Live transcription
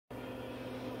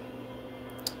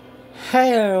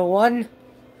Hey everyone!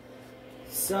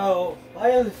 So,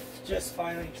 Byleth just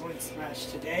finally joined Smash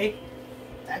today.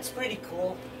 That's pretty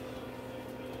cool.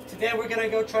 Today we're gonna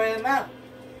go try him out.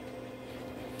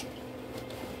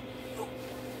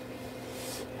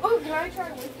 Oh, can I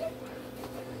try with you?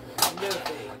 No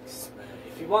thanks, but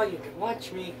if you want you can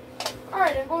watch me.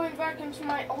 Alright, I'm going back into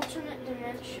my alternate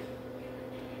dimension.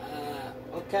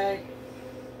 Okay.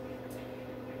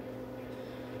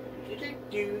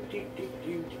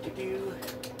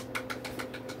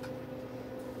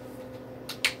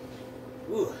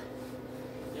 Ooh,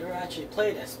 never actually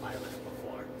played as Byleth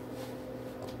before.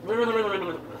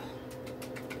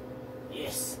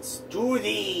 Yes, let's do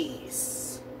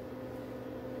these.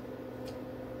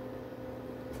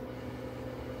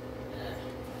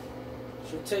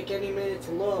 Should take any minute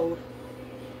to load.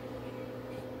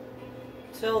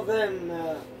 Till then,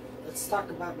 let's talk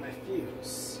about my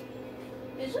fuse.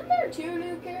 Isn't there 2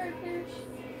 new characters?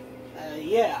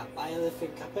 Yeah, Byleth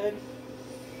and Cuphead.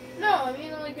 No, I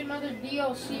mean like another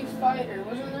DLC fighter.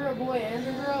 Wasn't there a boy and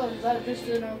a girl? Or is that just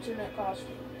an alternate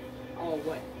costume? Oh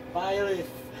wait, Byleth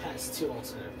has 2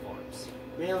 alternate forms,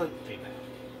 male and female.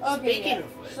 Okay, Speaking yeah.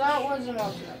 of which, So that was an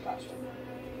alternate costume.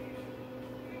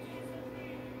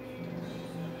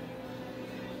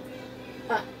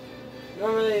 Huh.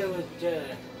 Normally it would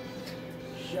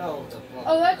show the book.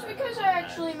 Oh, that's because I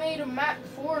actually made a map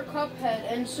for Cuphead,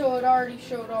 and so it already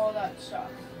showed all that stuff.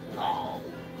 Oh,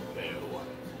 boo.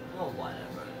 Oh,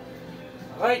 whatever.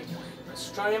 Alright,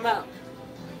 let's try him out.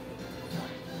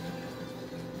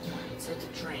 Let's hit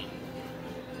the train.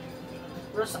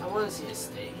 First, I want to see a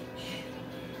stage.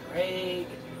 Greg,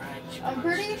 Ratch. I'm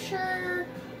pretty sure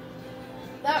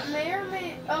that may or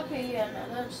may... Okay, yeah, no,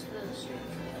 that's the stage.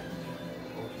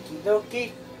 Okie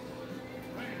dokie.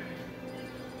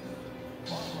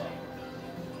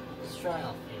 Let's try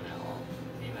out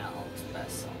female alt's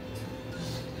best salt.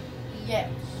 Yes.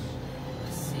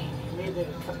 Let's see. You made the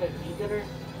Cuphead beginner?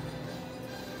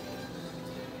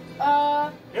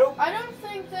 Nope. I don't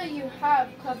think that you have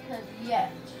Cuphead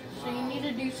yet, so you need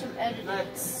to do some editing.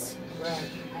 Let's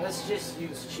just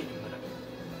use cheating whatever.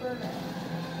 For now.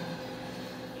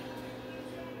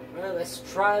 Well, let's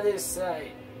try this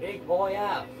big boy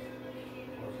out.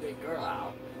 Or big girl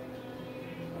out.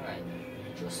 Alright.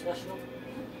 Intro special.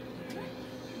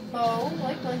 Bow,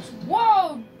 like punch.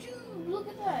 Whoa, dude, look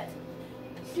at that.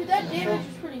 Dude, that damage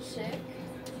is pretty sick.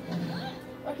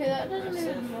 Okay, that doesn't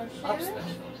even do much Up damage.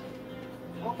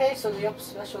 special. Okay, so the up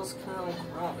special is kind of like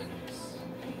Robin's.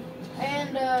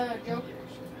 And,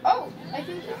 Joker's. Oh, I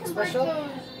think you can break Special?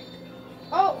 those.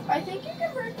 Oh, I think you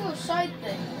can break those side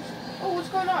things. Oh, what's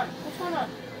going on? What's going on?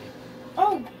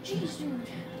 Oh, jeez, dude.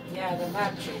 Yeah, the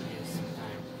map changes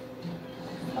sometimes.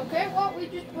 Okay, well, we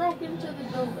just broke into the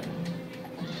building.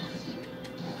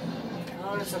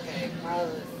 Oh, it's okay.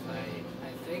 Byleth,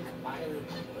 I think Byleth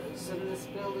lives in this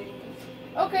building.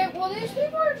 Okay, well, these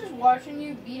people are just watching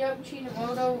you beat up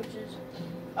Tomodachi, which is...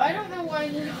 I don't know why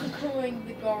they're not going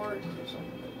the guards or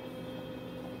something.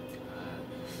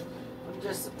 I'm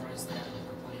just surprised they haven't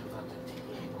complained about the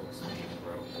tables being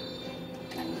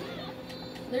broken.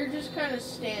 They're just kind of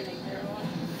standing there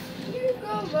like, here you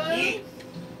go, buddy.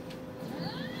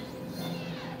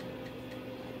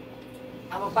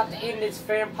 I'm about to end this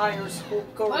vampire's whole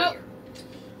career. Well,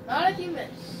 not if you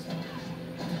miss.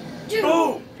 Dude,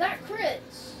 Boom! that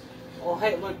crits. Oh,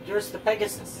 hey, look, there's the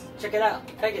Pegasus. Check it out,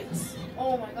 Pegasus.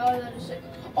 Oh my god, that is sick.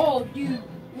 Oh, dude,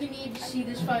 we need to see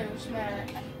this final smash.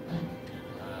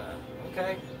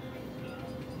 Okay.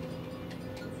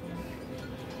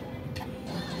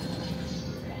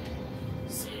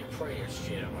 Say your prayers,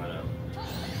 Tomodachi.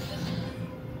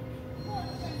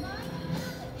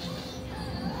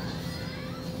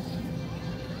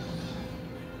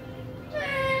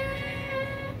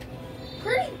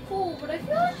 Pretty cool, but I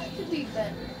feel like it could be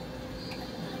better.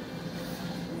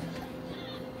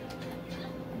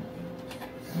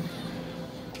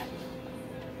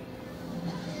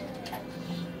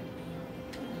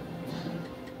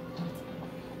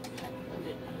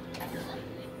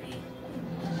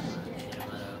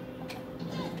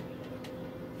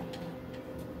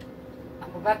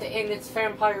 I'm about to end its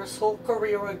vampire's whole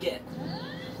career again.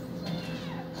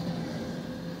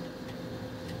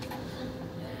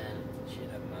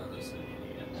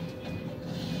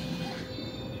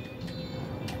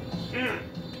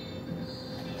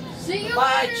 See you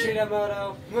Bye, later.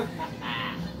 Tomodachi.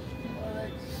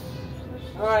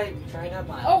 Alright, try that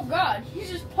mile. Oh god, you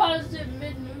just paused it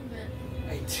mid-movement.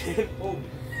 I did. Oh,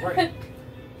 right.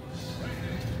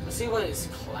 Let's see what his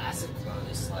classic mode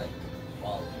is like.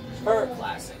 Well, her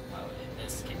classic mode in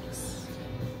this case.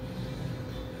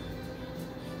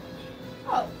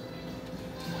 Oh.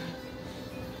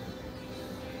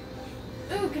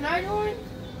 can I join?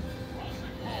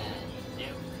 No,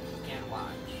 can't watch.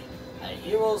 A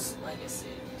Hero's Legacy.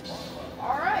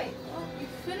 Alright, well, we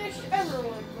finished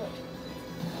everyone, but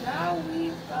now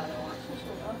we've got to watch this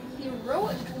one. A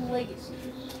Heroic Legacy.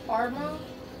 Hard mode?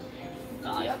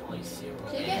 Yep.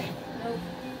 Ticket? Nope.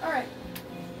 Alright.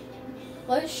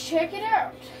 Let's check it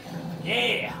out.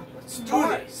 Yeah, let's do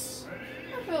this.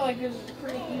 I feel like this is a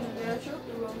pretty easy matchup.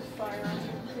 They're both firearms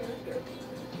and characters.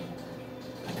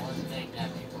 One thing that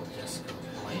people just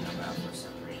complain about for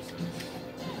some reason.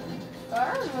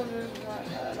 I remember this is not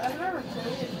bad. I've never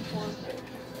played it before, but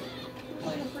it's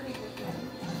like a pretty good game.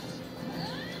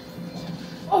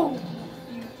 Oh!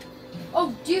 Dude.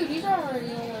 Oh, dude, he's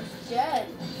already almost dead.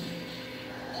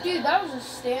 Dude, that was a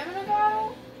stamina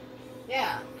battle?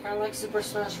 Yeah, kind of like Super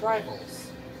Smash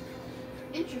Rivals.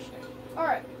 Interesting.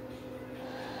 Alright.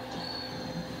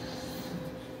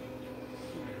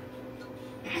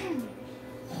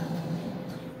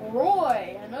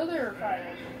 Roy, another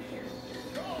fire character.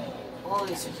 Well,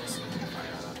 these are just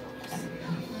fire.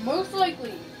 Most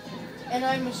likely. And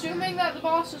I'm assuming that the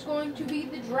boss is going to be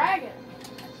the dragon.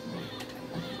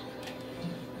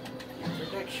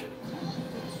 Prediction.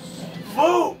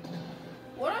 Boom!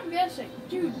 What I'm guessing.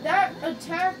 Dude, that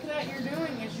attack that you're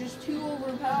doing is just too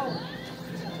overpowered.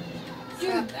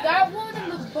 Dude, that one in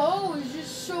the bow is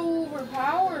just so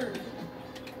overpowered.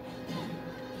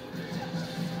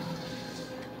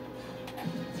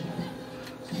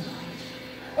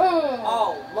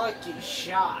 Oh, lucky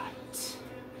shot.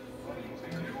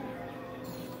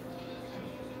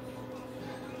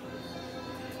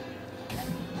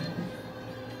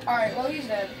 Alright, well, he's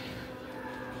dead.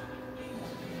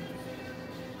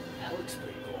 That looks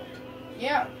pretty cool.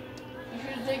 Yeah. You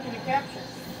should have taken a capture.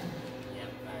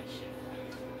 Yep, I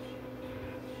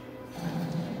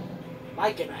should.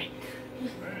 Mike and Ike.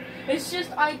 It's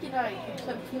just Ike and Ike,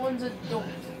 except one's adult.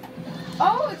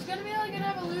 Oh, it's gonna be like an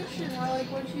evolution where,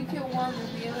 like, once you kill one,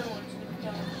 then the other one's gonna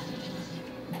kill him.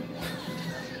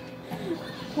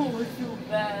 Oh, I feel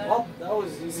bad. Well, that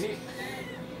was easy.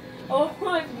 Oh,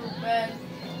 I feel bad.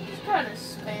 Just kind of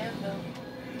spammed him.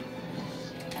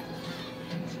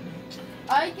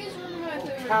 Ike is one of my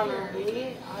favorite Counter characters.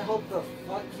 me. I hope the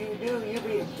fuck you do. You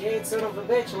be a gay son of a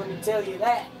bitch when he tell you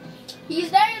that. He's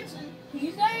dancing.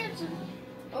 He's dancing.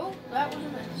 Oh, that was a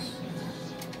miss.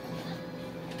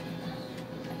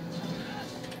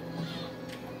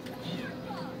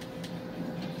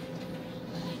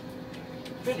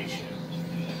 Finish him.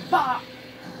 Bop.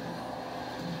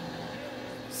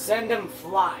 Send him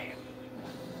flying.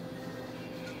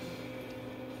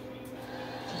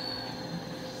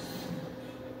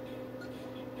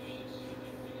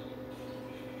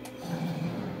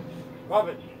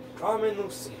 Robin, Carmen,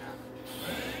 Lucina.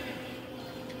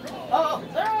 Oh,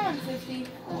 they're on 50.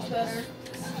 That's better.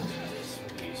 This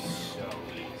would be so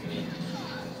easy.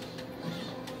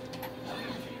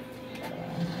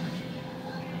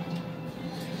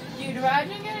 Dude,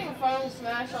 imagine getting a final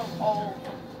smash on all of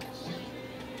them.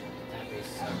 That'd be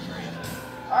so great.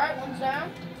 Alright, one's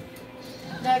down.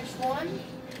 Next one.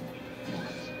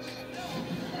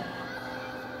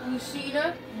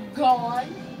 Lucina,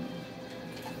 gone.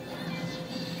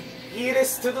 Eat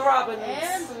us to the Robins.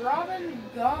 And Robin,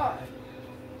 gone.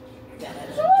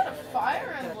 There's a lot of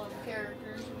Fire Emblem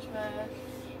characters in Smash.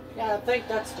 Yeah, I think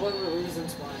that's one of the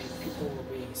reasons why people were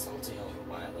being salty over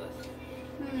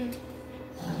Byleth.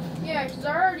 Yeah, because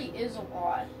there already is a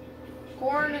lot.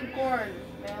 Corn and corn,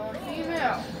 male and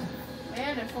female.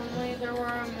 Man, if only there were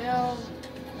a male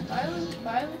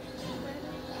Byleth.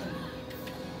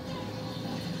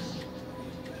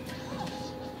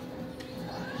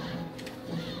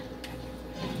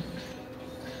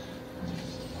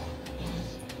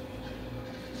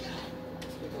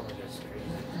 People are just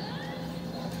crazy.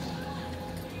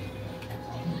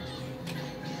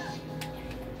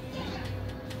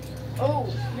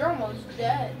 Oh, you're almost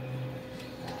dead.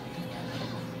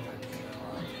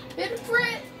 Hit a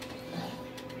crit!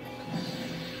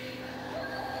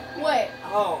 Wait,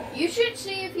 Oh. you should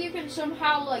see if you can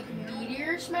somehow, like,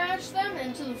 meteor smash them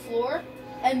into the floor,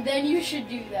 and then you should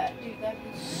do that. Dude, that'd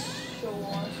be so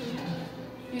awesome.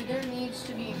 Dude, there needs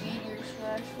to be a meteor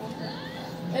smash for them.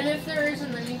 And if there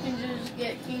isn't, then you can just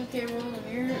get King K. Rool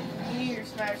and meteor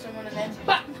smash someone, and then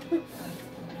BAP! Yeah,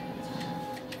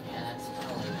 that's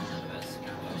probably one of the best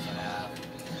combos I have.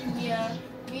 Yeah,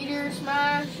 meteor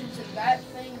smash into that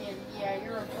thing, and yeah,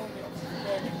 your opponent's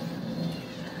dead.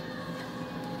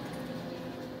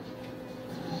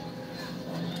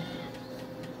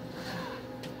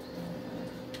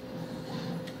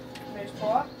 Nice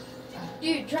block.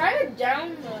 Dude, try a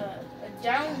down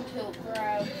tilt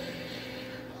grab.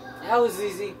 That was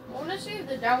easy. I want to see if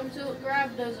the down tilt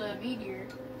grab does a meteor.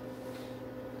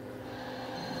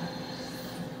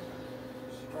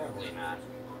 Probably not.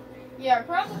 Yeah,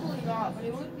 probably not, but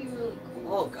it would be really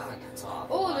cool. Oh god, that's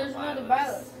awful. Oh, there's another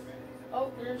Byleth.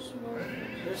 Oh, there's some more.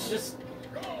 There's just...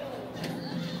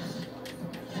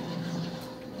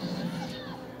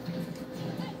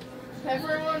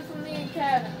 Everyone from the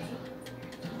academy.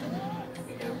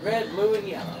 We got red, blue, and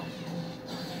yellow.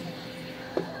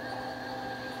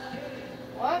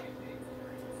 What?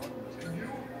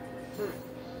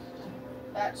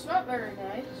 That's not very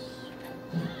nice.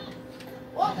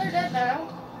 Well, they're dead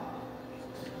now.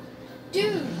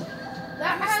 Dude,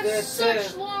 that has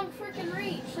such long freaking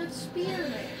reach. That's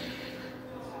Spearman.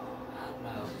 I don't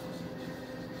know.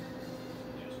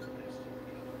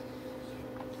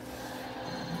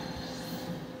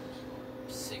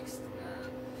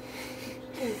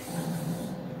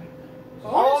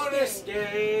 Bonus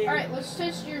game! Alright, let's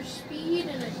test your speed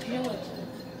and agility.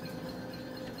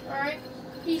 Alright,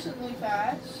 decently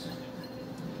fast.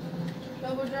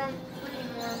 Double jump, pretty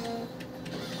normal.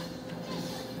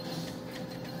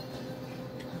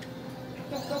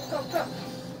 Go, go, go, go.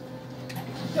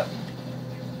 Go.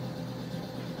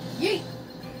 Yeet!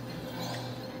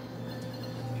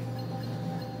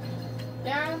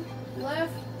 Down,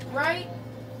 left, right,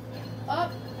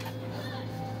 up.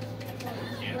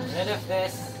 Get rid of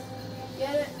this.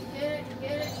 Get it, get it,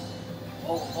 get it.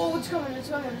 Oh, oh, it's coming, it's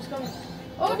coming, it's coming.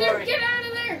 Oh, Don't dude, worry. get out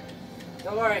of there!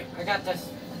 Don't worry, I got this.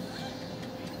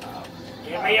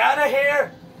 Get me out of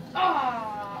here!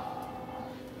 Ah!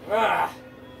 Ah,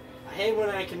 I hate when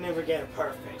I can never get it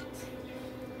perfect.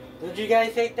 Did you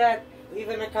guys hate that? Leave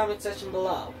in the comment section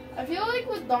below. I feel like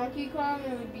with Donkey Kong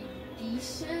it would be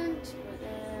decent,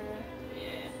 but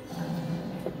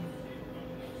Yeah.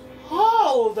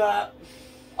 Hold up!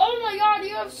 oh my god,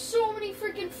 you have so many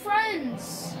freaking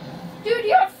friends! Dude,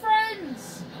 you have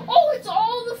friends! Oh, it's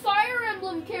all the Fire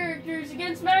Emblem characters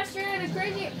against Master and a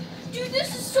crazy... Dude,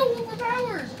 this is so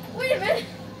overpowered! Wait a minute!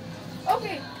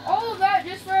 Okay, all of that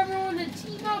just for everyone to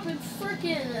team up and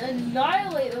freaking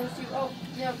annihilate those two. Oh,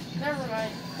 yep, never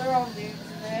mind. They're all dudes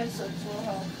and they have such low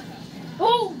health.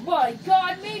 Oh my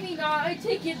god, maybe not. I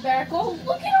take it back. Oh,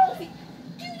 look at all the...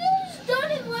 Dude, that was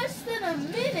done in less than a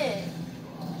minute.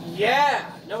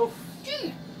 Yeah, no.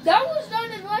 Dude, that was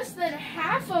done in less than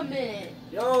half a minute.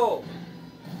 Yo,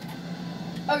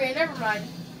 Okay, never mind.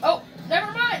 Oh,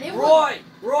 never mind. It was...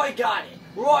 Roy got it.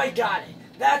 Roy got it.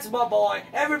 That's my boy.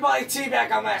 Everybody team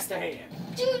back on Master Heya.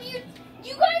 Dude,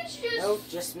 you guys just... No,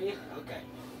 just me? Okay.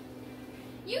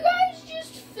 You guys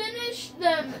just finished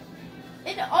them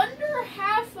in under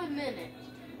half a minute.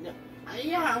 No,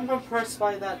 yeah, I'm impressed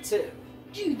by that too.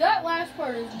 Dude, that last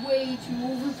part is way too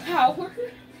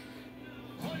overpowered.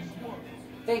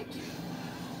 Thank you.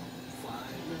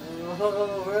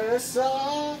 Over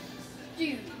song.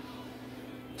 Dude.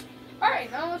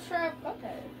 Alright, now let's try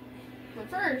Cuphead. But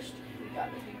first, we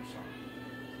gotta do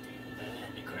something.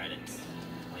 And the credits.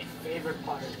 My favorite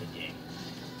part of the game.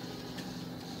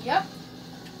 Yep.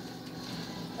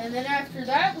 And then after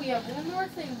that, we have one more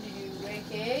thing to do,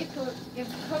 aka give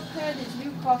Cuphead his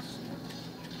new costume.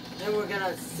 Then we're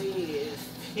gonna see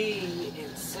if he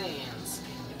and Sans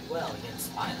can do well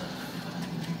against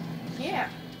Byleth. Yeah.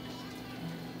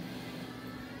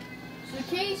 So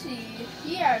Casey,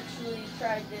 he actually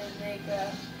tried to make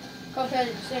Cuphead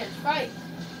and Sans fight.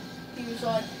 He was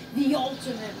like, the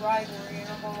ultimate rivalry, and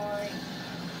I'm all like,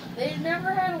 they never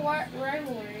had a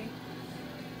rivalry.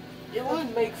 It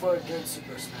would make for a good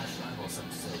Super Smash Rivals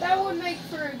episode. That would make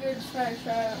for a good Smash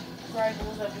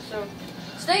Rivals episode.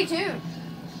 Stay tuned.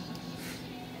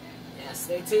 Yeah,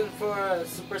 stay tuned for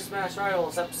Super Smash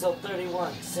Rivals episode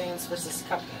 31, Sans vs.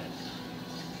 Cuphead.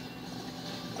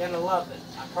 You're gonna love it,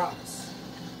 I promise.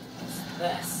 It's the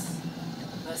best.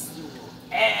 The best you will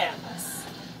ever see.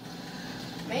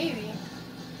 Maybe.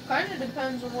 Kind of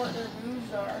depends on what their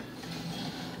moves are.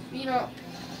 You know,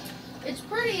 it's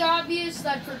pretty obvious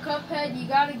that for Cuphead, you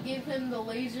gotta give him the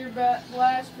laser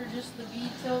blast for just the B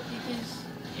tilt because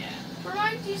Yeah. it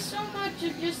reminds you so much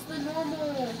of just the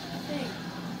normal thing.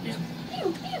 Just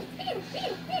pew, pew, pew,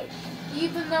 pew, pew.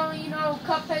 Even though, you know,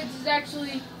 Cuphead's is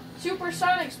actually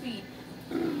supersonic speed.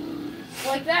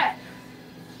 Like that.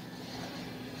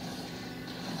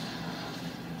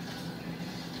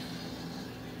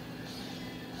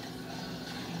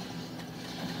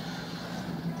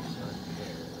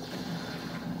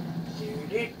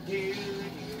 Jeez.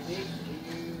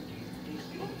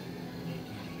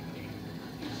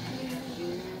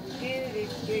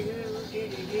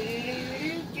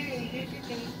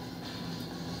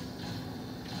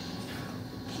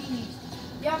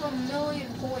 You have 1,000,000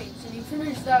 points, and you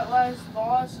finished that last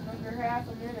boss in under half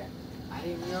a minute.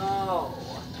 I know.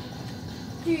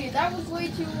 Dude, that was way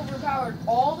too overpowered.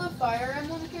 All the Fire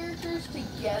Emblem characters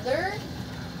together.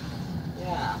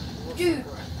 Yeah. Dude,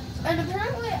 and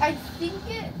apparently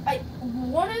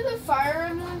one of the Fire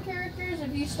Emblem characters,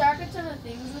 if you stack a ton of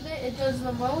things with it, it does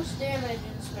the most damage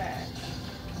in Smash.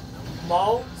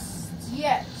 Most?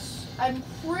 Yes. I'm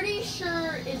pretty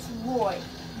sure it's Roy.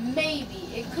 Maybe.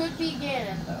 It could be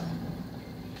Ganon, though.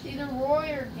 It's either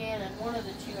Roy or Ganon, one of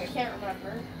the two. I can't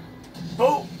remember.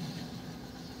 Boom!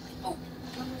 Oh,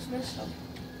 I almost missed him.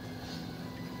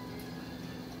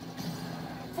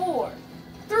 4,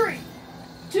 3,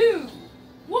 2,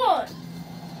 1.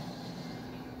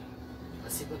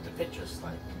 Let's see what the picture's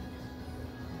like.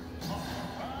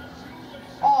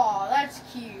 Aw, that's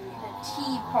cute. The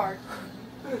tea party.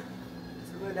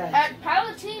 At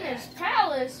Palutena's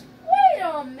Palace? Wait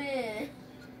a minute.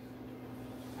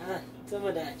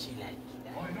 Tomodachi like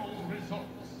that.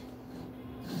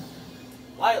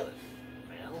 Byleth.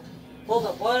 Well, hold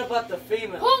up, what about the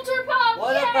female? Polterpop,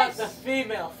 What yes! about the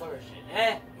female version,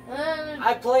 eh?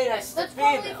 I played as the that's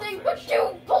female probably the thing, version.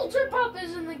 but dude, Polterpop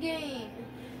is in the game.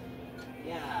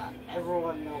 Yeah,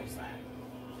 everyone knows that.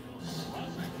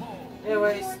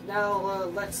 Anyways, now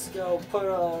let's go put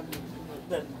on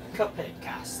the Cuphead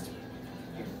costume.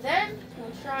 And then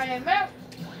we'll try him out.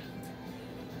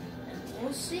 And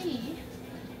we'll see.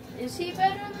 Is he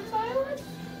better than Byleth?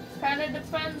 Kind of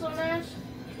depends on Ash.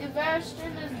 If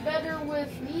Ashton is better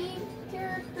with me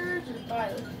characters or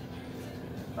Byleth.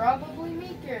 Probably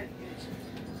me characters.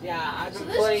 Yeah, I've been So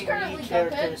this is playing currently me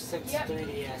characters Cuphead. since Yep.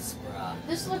 3DS, bruh.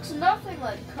 This looks nothing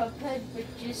like Cuphead, but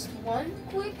just one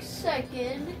quick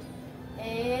second.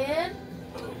 And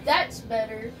that's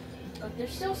better. But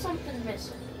there's still something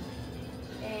missing.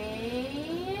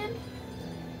 And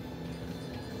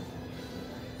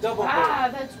Double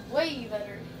that's way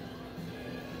better.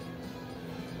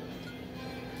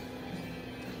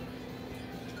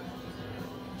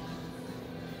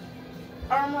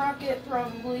 Arm Rocket,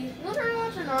 probably. Lunar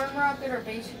Launch and Arm Rocket are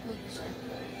basically the same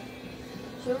thing.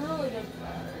 So it really doesn't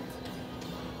matter.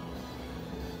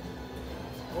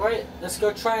 Alright, let's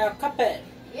go try out Cuphead.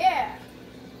 Yeah.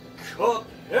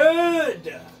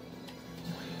 Cuphead!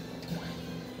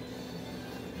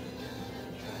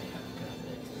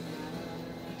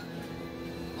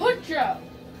 Punch out.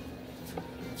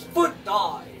 Foot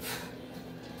dive!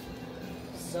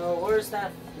 So, where's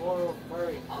that floor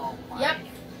furry? Oh my. Yep.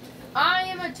 I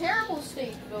am a terrible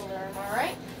stage builder, am I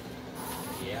right?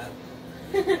 Yep.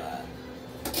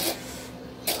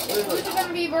 Who's it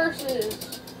gonna be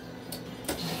versus?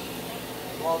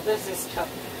 Well, this is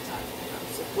Cuphead time,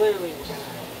 so clearly we're gonna.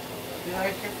 You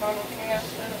like your Final Chaos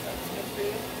then? That's good for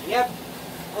you? Yep.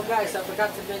 Oh guys, I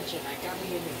forgot to mention, I got me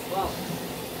a new phone.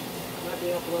 I'm gonna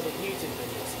be uploading YouTube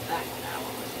videos on that now.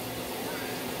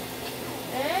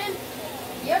 And,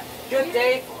 yep. Good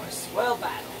day for a swell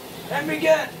battle. Let me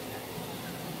get.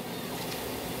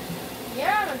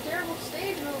 Yeah, I'm a terrible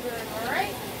stage builder, am I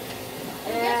right?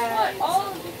 And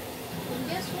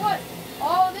guess what?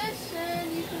 All this,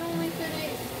 and you can only fit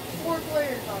 4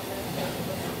 players on this.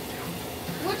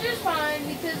 Which is fine,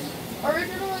 because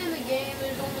originally in the game,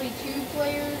 there's only 2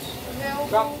 players available.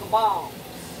 Drop the ball.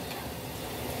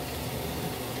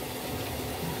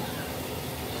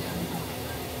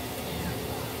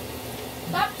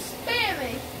 Stop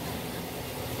spamming!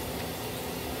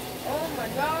 Oh my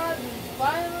god, this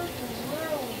Byleth is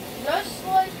literally just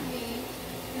like me,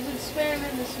 because it's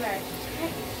spamming the smash.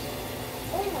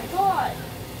 Oh my god!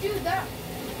 Dude, that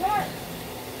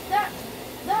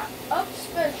up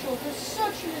special has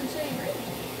such an insane rating.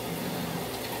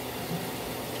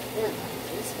 Yeah,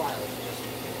 this file is just.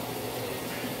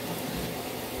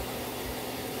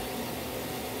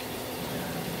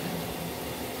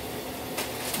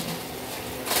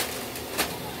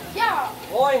 Yeah!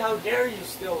 Boy, how dare you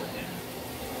steal it there.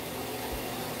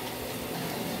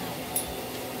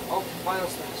 Oh, final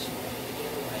smash.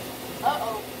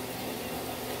 Uh-oh.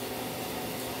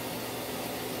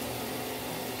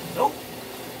 Nope.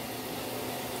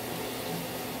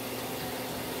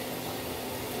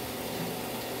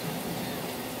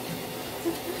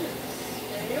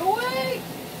 Stay away!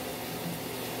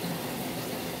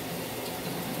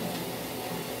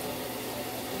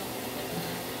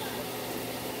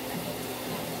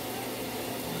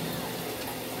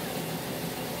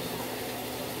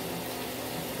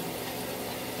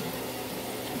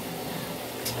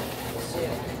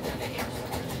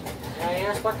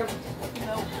 Spark him?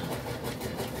 Nope.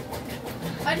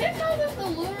 I didn't know that the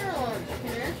lunar launch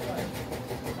can air strike.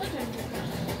 That's interesting.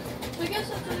 So I guess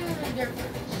that's really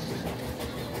different.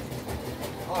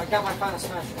 I got my final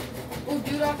smash. Oh,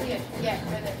 dude off the edge. Yeah,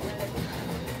 right there, right there.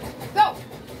 Go!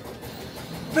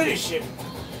 Finish him!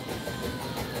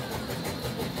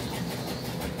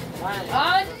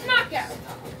 Fine. Knockout!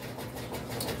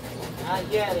 I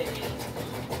get it.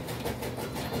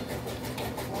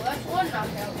 Well, that's one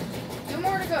knockout. 2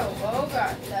 more to go. Oh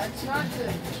god, that's not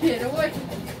good. Get away.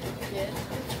 Get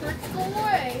the tricks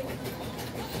away.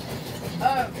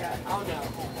 Oh god. Oh no.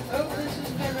 Oh, this is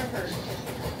gonna hurt.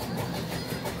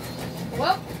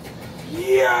 Well,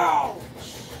 Yo!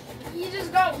 he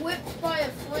just got whipped by a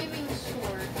flaming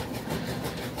sword.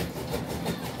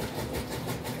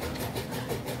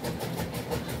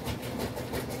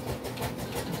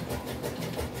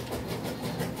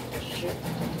 Shit.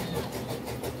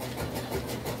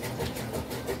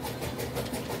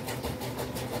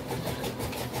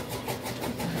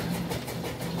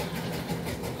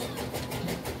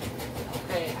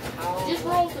 Okay, how... Just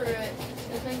roll through it.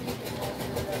 I think you can roll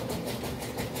through it.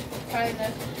 Kinda,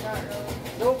 not really.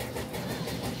 Nope.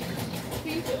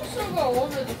 You can still go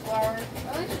over the flower.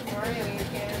 At least with Mario you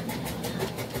can.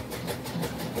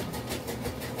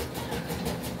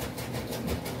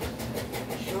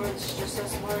 Sure it's just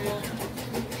us, Mario?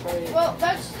 Try it. Well,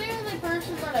 that's the only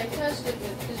person that I tested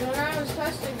with, because when I was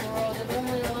testing the world, it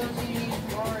only allows you to use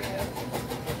Mario.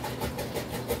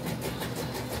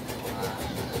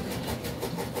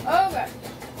 Okay.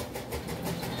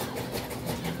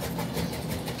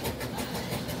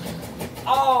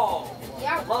 Oh!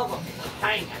 Yeah. Love a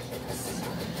hang.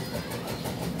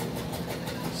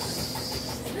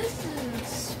 This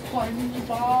is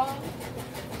SpongeBob.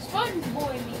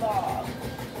 SpongeBoy Bob.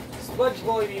 Sponge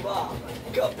Boy Bob.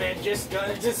 Cuphead just got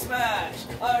into Smash.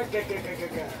 Mr.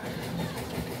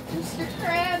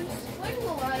 Krabs, when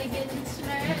will I get in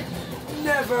Smash?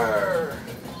 Never!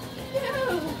 No.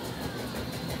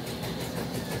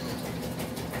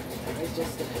 I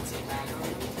just gonna take back on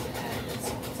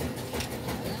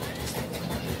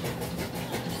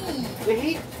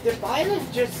Did Byleth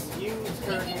just use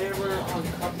her hammer on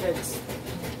Cuphead's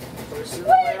personal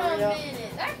Wait a area?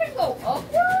 minute, that can go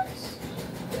upwards?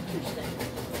 Interesting.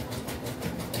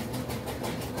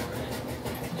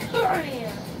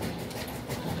 Bam!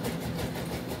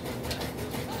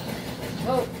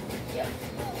 Oh, yeah.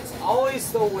 It's always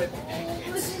the whip.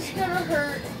 This is gonna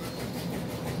hurt.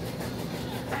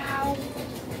 Ow.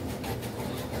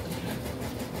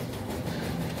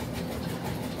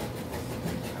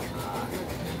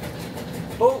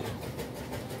 Boom!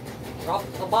 Drop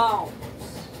the bombs.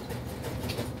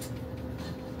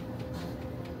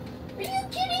 Are you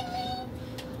kidding me?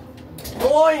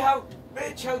 Boy,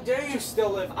 bitch, how dare you still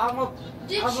live?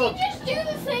 Did she just do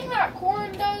the thing that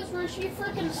Corrin does where she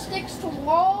freaking sticks to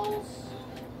walls?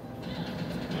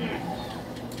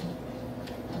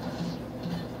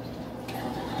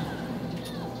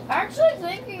 Actually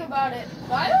thinking about it,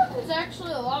 Byleth is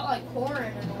actually a lot like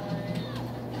Corrin in a way.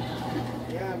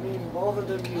 Yeah, I mean, both of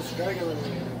them use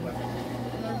Dragon-related weapons.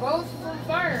 And they're both from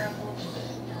Fire Emblems.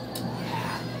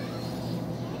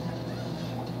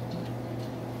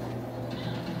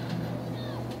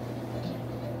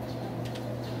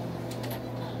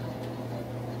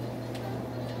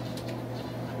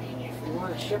 I mean, if you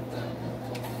want to ship them,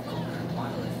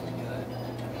 Byleth would be good.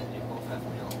 I mean, they both have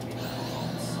male and female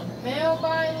roles. Male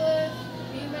Byleth,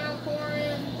 female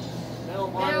Corrin, Male male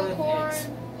Byleth, Corrin.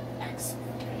 X.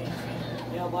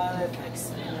 Male Byleth, X.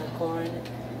 Female Corrin.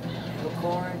 Male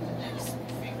Corrin, X.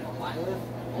 Female Byleth.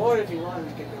 Or if you want,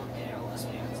 we could go gay or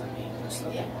lesbians. I mean, there's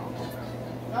nothing wrong with them.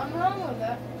 Nothing wrong with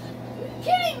that. Are you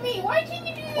kidding me? Why can't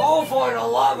you do this? Oh, for the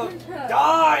love of...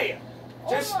 Die!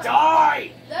 Just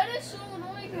die! That is so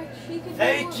annoying that she can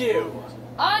Thank do you!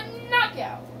 a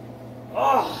knockout.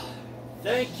 Oh,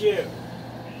 thank you.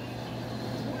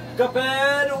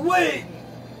 Cuphead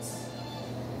wins!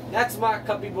 That's my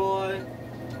cuppy boy.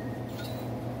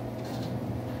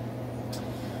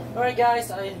 Alright guys,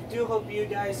 I do hope you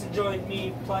guys enjoyed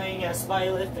me playing as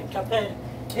Byleth and Cuphead.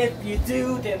 If you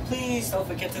do, then please don't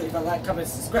forget to leave a like, comment,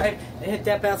 subscribe, and hit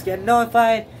that bell to get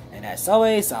notified. And as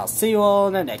always, I'll see you all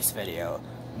in the next video.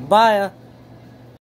 Bye!